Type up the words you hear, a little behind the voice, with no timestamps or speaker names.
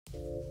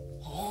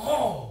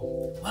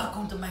Yo,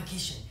 welcome to my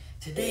kitchen.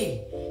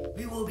 Today,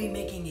 we will be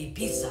making a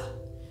pizza.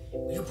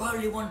 You're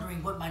probably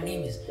wondering what my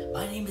name is.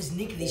 My name is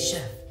Nick the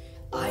Chef.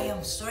 I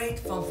am straight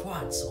from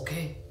France,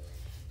 okay?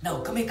 Now,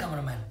 come here,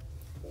 cameraman.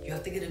 You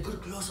have to get a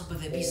good close-up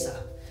of the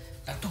pizza.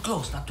 Not too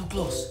close, not too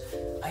close.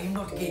 I am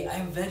not gay. I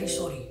am very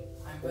sorry.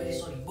 I'm very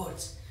sorry,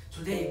 but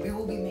today we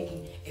will be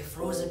making a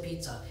frozen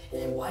pizza.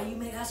 And why you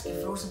may ask, a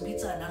frozen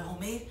pizza and not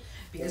homemade?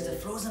 Because the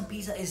frozen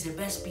pizza is the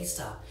best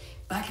pizza.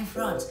 Back in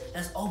France,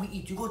 that's all we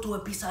eat. You go to a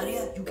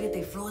pizzeria, you get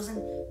a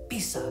frozen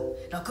pizza.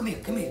 Now come here.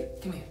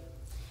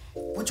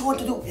 What you want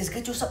to do is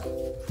get yourself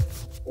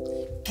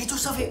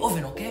an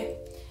oven, okay?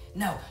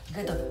 Now, you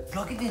gotta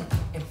plug it in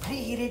and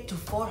preheat it to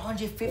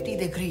 450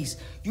 degrees.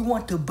 You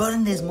want to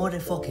burn this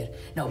motherfucker.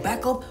 Now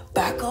back up.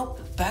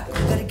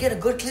 You gotta get a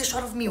good clear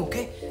shot of me,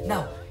 okay?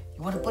 Now,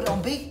 you wanna put it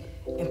on big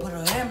and put it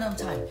a random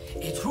time.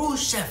 A true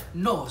chef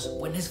knows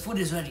when his food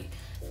is ready.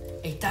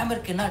 A timer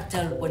cannot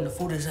tell when the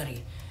food is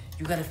ready.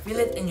 You gotta feel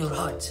it in your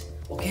heart,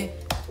 okay?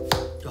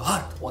 Your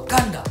heart,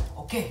 Wakanda,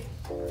 okay?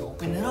 You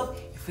open it up,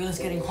 you feel it's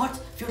getting hot.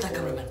 Feel that,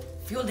 cameraman.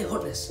 Feel the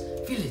hotness.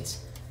 Feel it.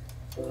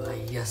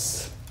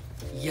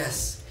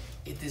 Yes,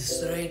 it is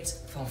straight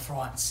from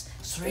France.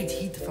 Straight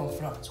heat from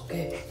France,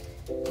 okay?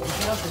 You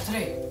get out the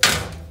tray.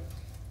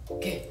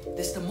 Okay,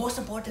 this is the most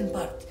important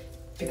part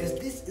because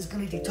this is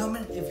gonna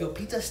determine if your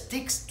pizza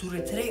sticks to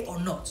the tray or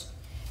not.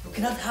 You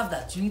cannot have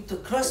that. You need the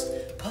crust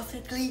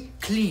perfectly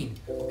clean,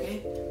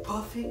 okay?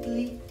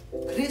 Perfectly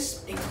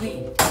crisp and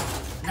clean.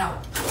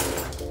 Now,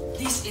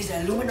 this is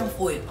aluminum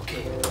foil,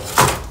 okay?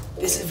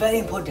 This is very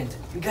important.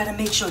 You gotta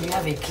make sure you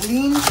have a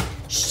clean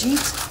sheet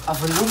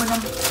of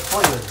aluminum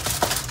foil.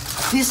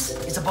 This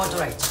is about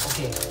right,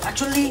 okay?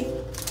 Actually,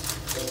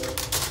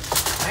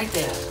 right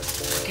there,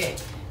 okay?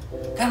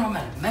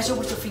 Cameraman, measure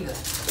with your finger.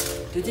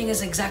 Do you think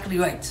it's exactly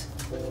right?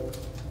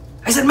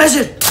 I said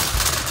measure!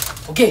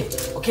 Okay.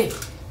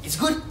 It's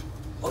good?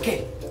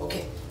 Okay.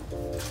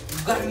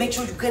 You gotta make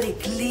sure you get a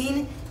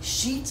clean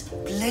sheet,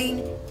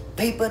 plain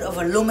paper of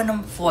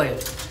aluminum foil.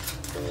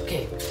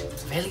 Okay,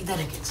 it's very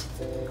delicate.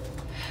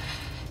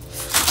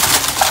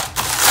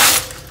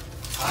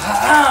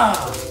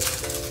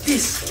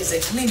 This is a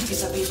clean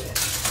piece of paper.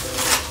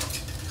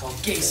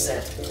 Okay,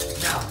 sir.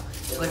 Now,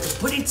 you got to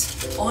put it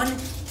on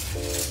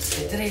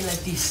the tray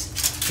like this.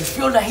 You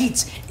feel the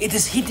heat. It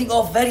is heating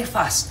up very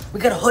fast. We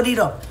gotta hurry it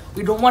up.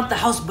 We don't want the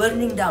house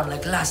burning down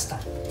like last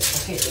time.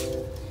 Okay.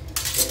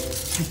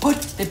 You put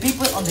the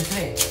paper on the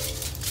tray.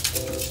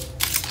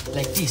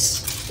 Like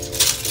this.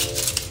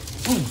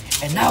 Boom.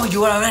 And now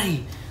you are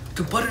ready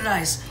to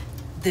butterize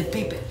the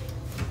paper.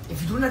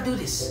 If you do not do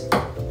this,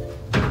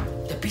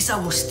 the pizza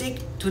will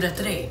stick to the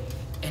tray.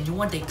 And you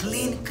want a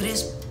clean,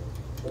 crisp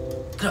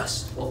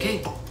crust.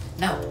 Okay?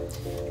 Now,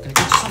 you're gonna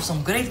get yourself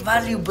some Great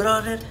Value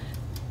butter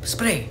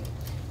spray.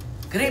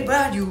 Great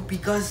value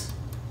because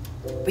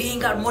we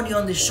ain't got money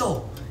on this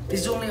show.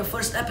 This is only a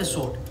first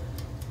episode.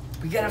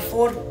 We got it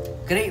for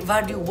Great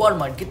Value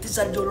Walmart. Get this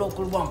at your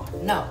local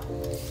Walmart. Now,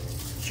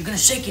 you're gonna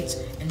shake it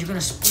and you're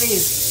gonna spray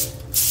it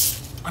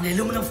on the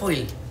aluminum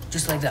foil.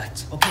 Just like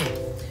that. Okay.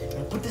 I'm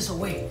gonna put this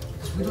away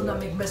because we do not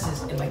make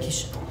messes in my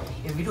kitchen.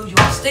 If we do, you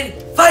will stay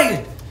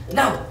fired.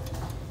 Now,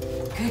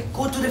 okay,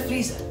 go to the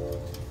freezer.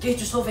 Get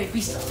yourself a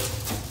pizza.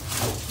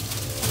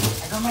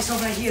 I got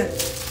myself right here.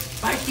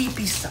 Party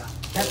pizza.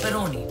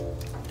 Pepperoni.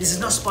 This is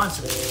not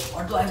sponsored,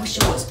 although I wish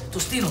it was.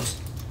 Tostinos,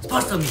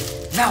 sponsor me.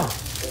 Now,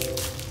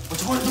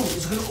 what you want to do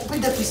is you're going to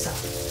open the pizza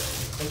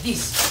like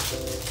this.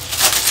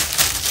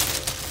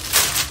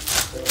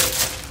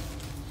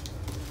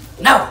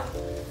 Now,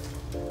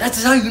 that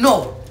is how you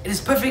know it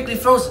is perfectly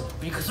frozen.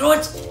 When you can throw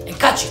it and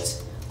catch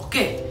it.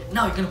 Okay,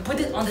 now you're going to put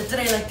it on the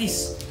tray like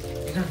this.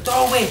 You're going to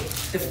throw away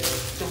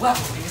the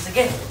waffle because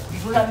again, we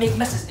do not make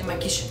messes in my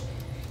kitchen.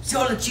 See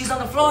all the cheese on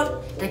the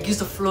floor? That gives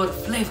the floor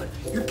flavor.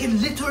 You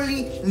can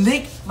literally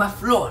lick my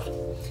floor.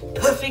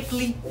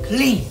 Perfectly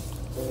clean.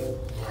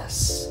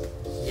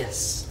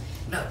 Yes.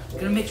 Now,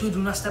 you're gonna make sure you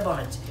do not step on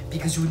it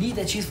because you need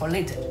that cheese for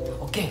later.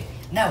 Okay,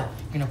 now,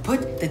 you're gonna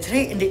put the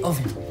tray in the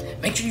oven.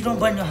 Make sure you don't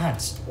burn your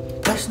hands.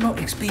 Personal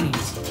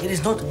experience. It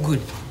is not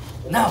good.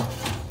 Now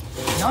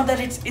that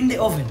it's in the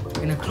oven,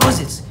 you're gonna close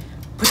it.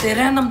 Put a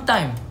random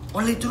time.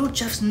 Only true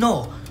chefs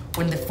know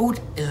when the food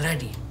is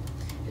ready.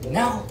 And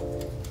now,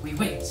 we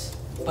wait.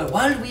 But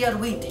while we are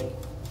waiting,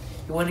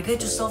 you want to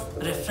get yourself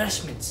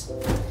refreshments.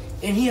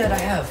 In here I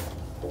have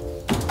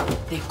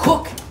the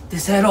Coke de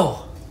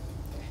Zero.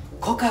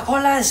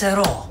 Coca-Cola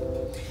Zero.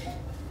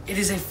 It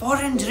is a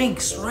foreign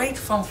drink straight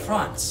from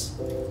France.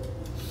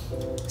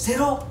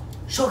 Zero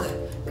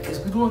sugar, because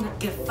we do not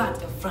get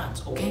fat in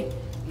France, okay?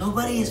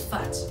 Nobody is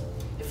fat.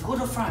 If you go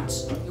to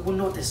France, you will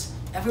notice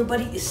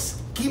everybody is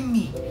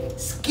skinny.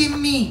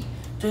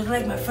 Just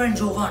like my friend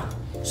Jovan,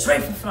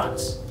 straight from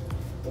France.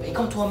 When you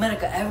come to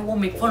America, everyone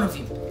make fun of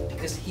him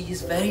because he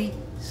is very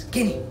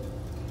skinny.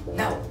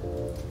 Now,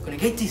 you're gonna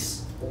get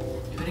this.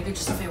 You're gonna get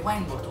yourself a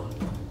wine bottle.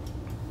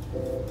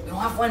 We don't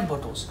have wine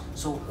bottles,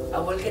 so I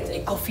will get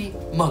a coffee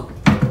mug.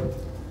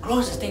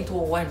 Close this thing to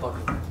a wine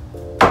bottle.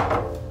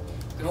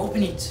 You're gonna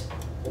open it.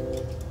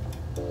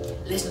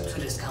 Listen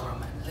to this,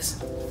 cameraman.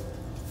 Listen.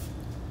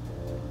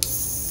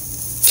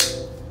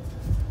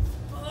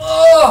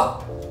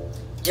 Oh!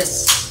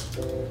 Yes.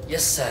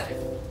 Yes, sir.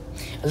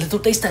 A little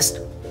taste test.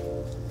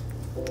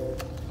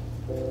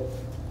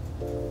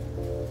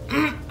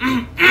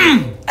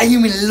 I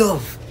am in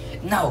love.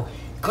 Now,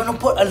 gonna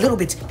put a little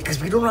bit because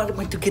we don't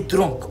want to get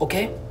drunk,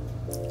 okay?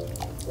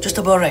 Just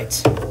about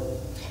right.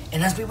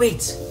 And as we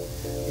wait,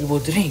 we will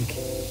drink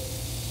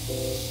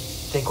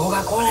the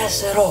Coca-Cola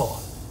Zero.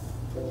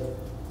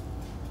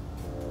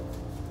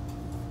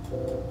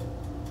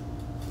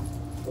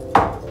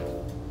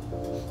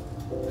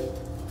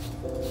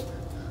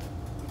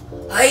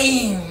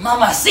 Ay,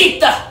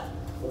 mamacita!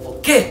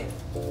 Okay,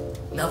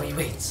 now we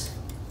wait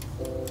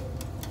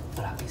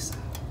for la pizza.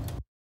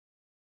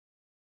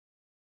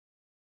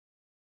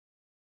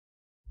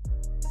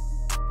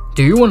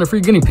 Do you want a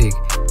free guinea pig?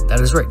 That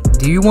is right.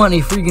 Do you want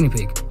a free guinea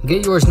pig?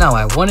 Get yours now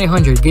at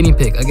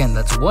 1-800-GUINEA-PIG. Again,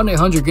 that's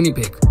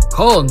 1-800-GUINEA-PIG.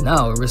 Call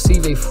now and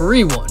receive a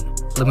free one.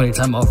 Limited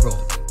time off-road.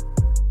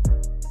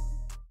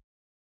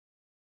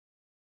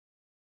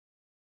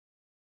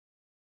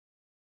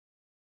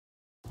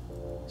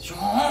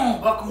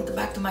 Welcome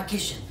back to my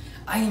kitchen.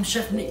 I am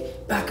Chef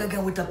Nick, back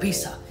again with the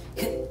pizza.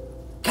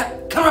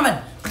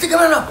 Cameraman, put the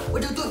camera up.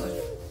 What do you do?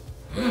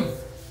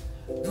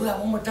 Do that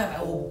one more time.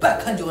 I will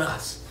backhand your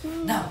ass.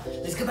 Now,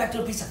 let's get back to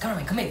the pizza.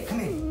 Cameraman, come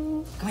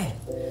here.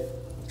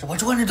 So what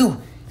you want to do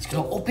is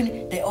gonna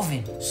open the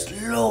oven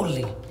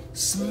slowly.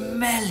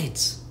 Smell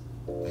it.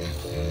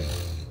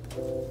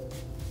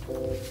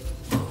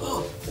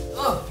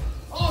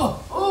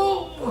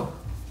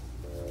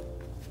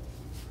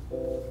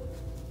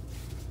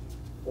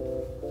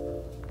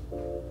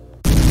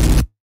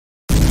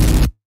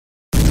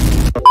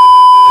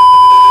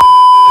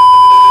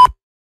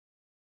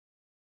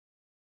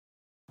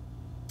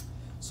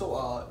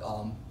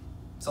 So,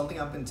 something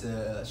happened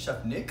to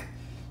Chef Nick,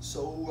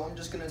 so I'm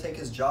just gonna take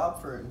his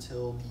job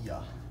until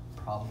the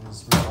problem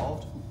is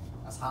resolved. Ooh,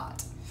 that's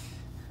hot.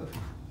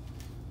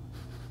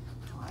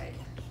 Alright.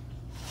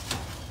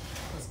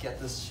 Let's get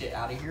this shit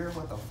out of here.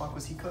 What the fuck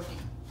was he cooking?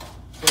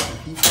 Frozen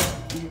pizza?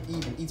 He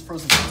even eats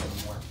frozen pizza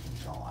anymore.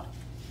 God.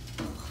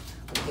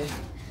 Okay.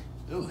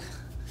 Ooh.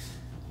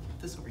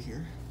 Put this over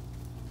here.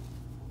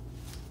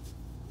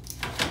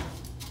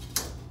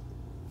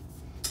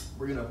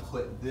 We're gonna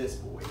put this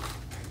boy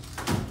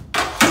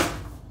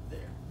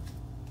there.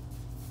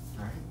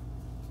 All right.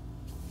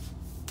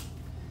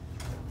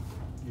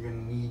 You're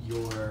gonna need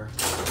your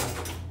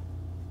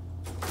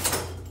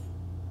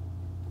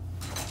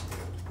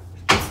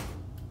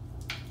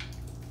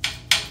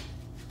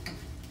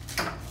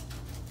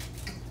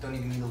don't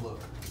even need to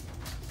look.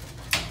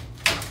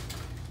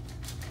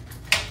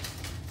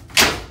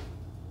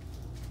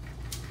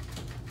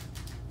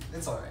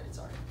 It's all right. It's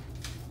all right.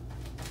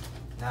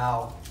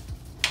 Now.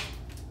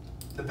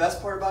 The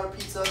best part about a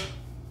pizza,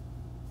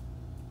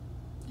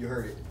 you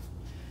heard it.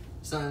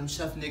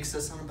 Chef Nick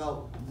says something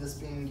about this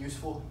being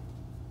useful.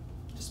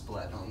 Just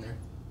splat it on there.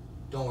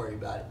 Don't worry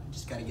about it. You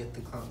just gotta get the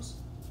crumbs.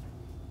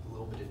 A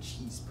little bit of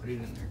cheese, put it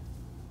in there.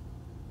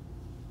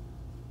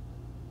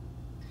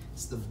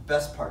 It's the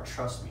best part,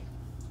 trust me.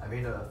 I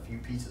made a few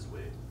pizzas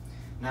with it.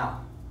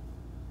 Now,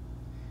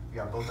 we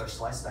got both our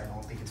slices. I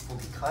don't think it's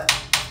fully cut.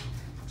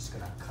 I'm just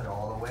gonna cut it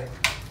all the way.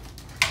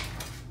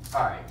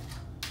 All right,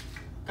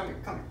 come here.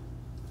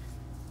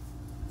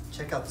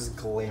 Check out this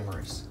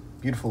glamorous,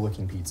 beautiful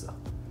looking pizza.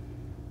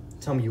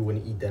 Tell me you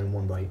wouldn't eat that in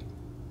one bite.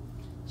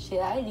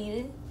 Shit, I'd eat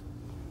it.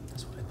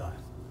 That's what I thought.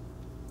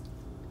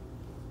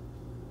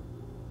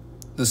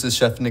 This is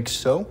Chef Nick's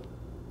show.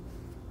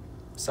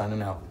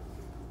 Signing out.